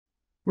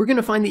We're going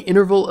to find the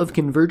interval of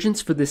convergence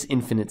for this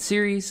infinite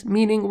series,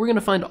 meaning we're going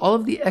to find all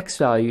of the x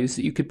values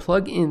that you could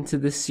plug into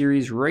this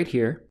series right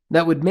here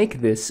that would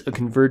make this a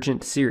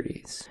convergent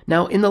series.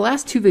 Now, in the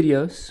last two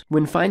videos,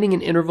 when finding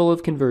an interval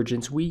of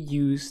convergence, we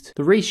used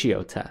the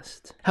ratio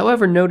test.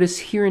 However, notice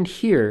here and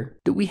here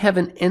that we have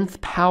an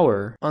nth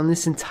power on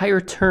this entire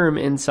term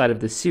inside of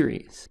the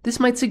series. This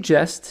might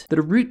suggest that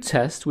a root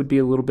test would be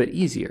a little bit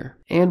easier.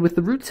 And with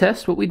the root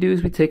test, what we do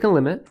is we take a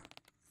limit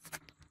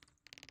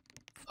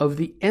of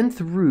the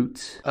nth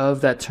root of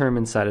that term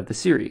inside of the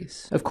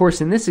series. Of course,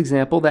 in this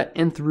example, that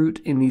nth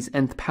root in these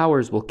nth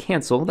powers will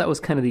cancel. That was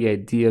kind of the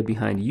idea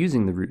behind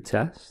using the root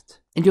test.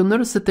 And you'll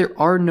notice that there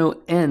are no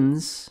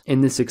n's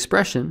in this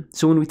expression,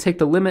 so when we take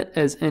the limit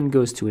as n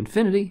goes to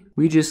infinity,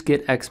 we just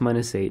get x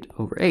minus 8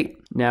 over 8.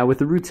 Now, with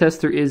the root test,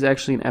 there is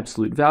actually an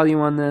absolute value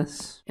on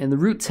this, and the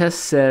root test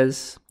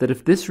says that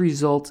if this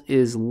result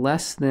is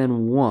less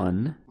than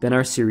 1, then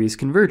our series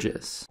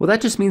converges. Well,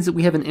 that just means that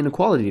we have an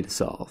inequality to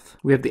solve.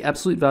 We have the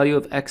absolute value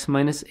of x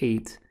minus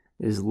 8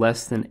 is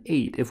less than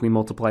 8 if we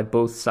multiply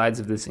both sides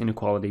of this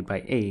inequality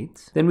by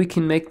 8. Then we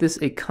can make this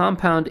a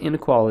compound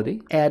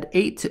inequality, add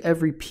 8 to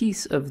every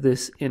piece of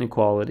this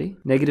inequality.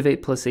 Negative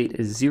 8 plus 8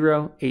 is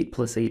 0, 8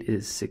 plus 8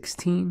 is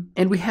 16,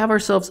 and we have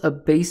ourselves a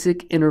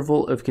basic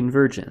interval of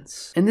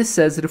convergence. And this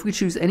says that if we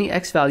choose any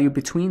x value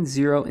between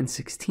 0 and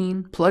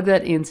 16, plug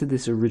that into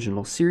this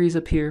original series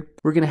up here,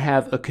 we're going to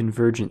have a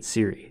convergent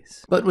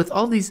series. But with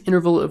all these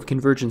interval of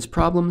convergence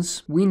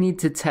problems, we need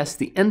to test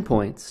the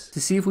endpoints to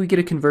see if we get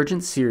a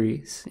convergent series,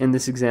 in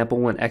this example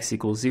when x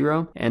equals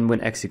 0 and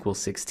when x equals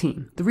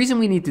 16. The reason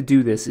we need to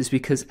do this is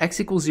because x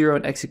equals 0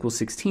 and x equals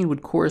 16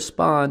 would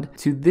correspond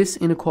to this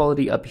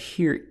inequality up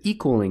here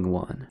equaling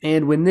 1.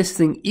 And when this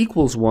thing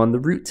equals 1, the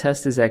root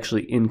test is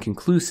actually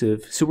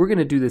inconclusive, so we're going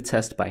to do the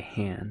test by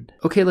hand.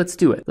 Okay, let's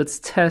do it. Let's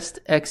test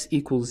x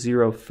equals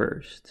 0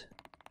 first.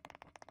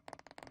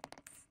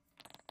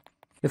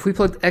 If we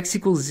plugged x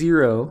equals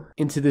 0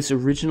 into this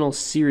original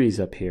series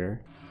up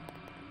here,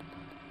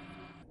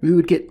 we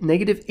would get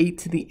negative 8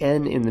 to the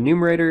n in the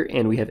numerator,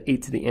 and we have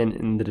 8 to the n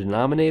in the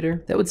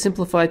denominator. That would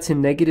simplify to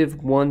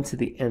negative 1 to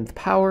the nth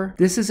power.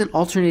 This is an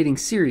alternating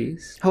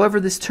series. However,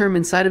 this term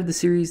inside of the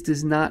series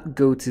does not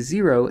go to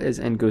 0 as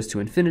n goes to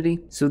infinity,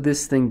 so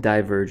this thing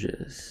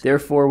diverges.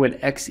 Therefore, when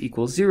x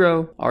equals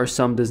 0, our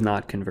sum does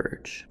not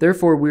converge.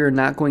 Therefore, we are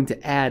not going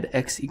to add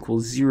x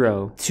equals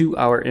 0 to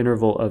our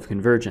interval of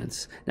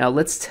convergence. Now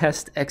let's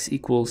test x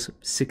equals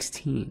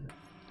 16.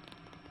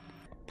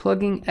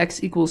 Plugging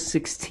x equals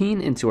 16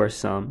 into our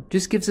sum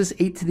just gives us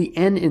 8 to the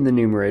n in the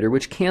numerator,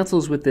 which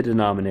cancels with the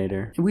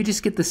denominator, and we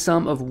just get the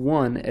sum of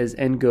 1 as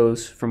n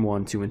goes from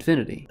 1 to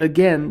infinity.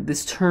 Again,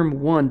 this term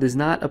 1 does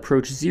not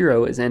approach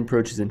 0 as n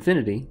approaches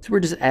infinity, so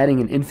we're just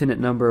adding an infinite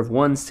number of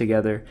 1's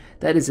together.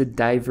 That is a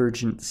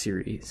divergent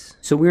series.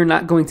 So we are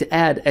not going to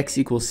add x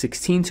equals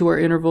 16 to our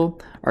interval.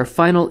 Our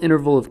final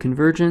interval of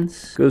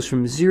convergence goes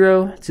from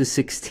 0 to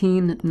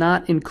 16,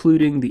 not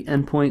including the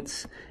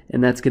endpoints,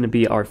 and that's going to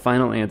be our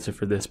final answer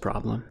for this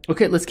problem.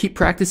 Okay, let's keep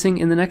practicing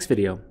in the next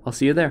video. I'll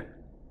see you there.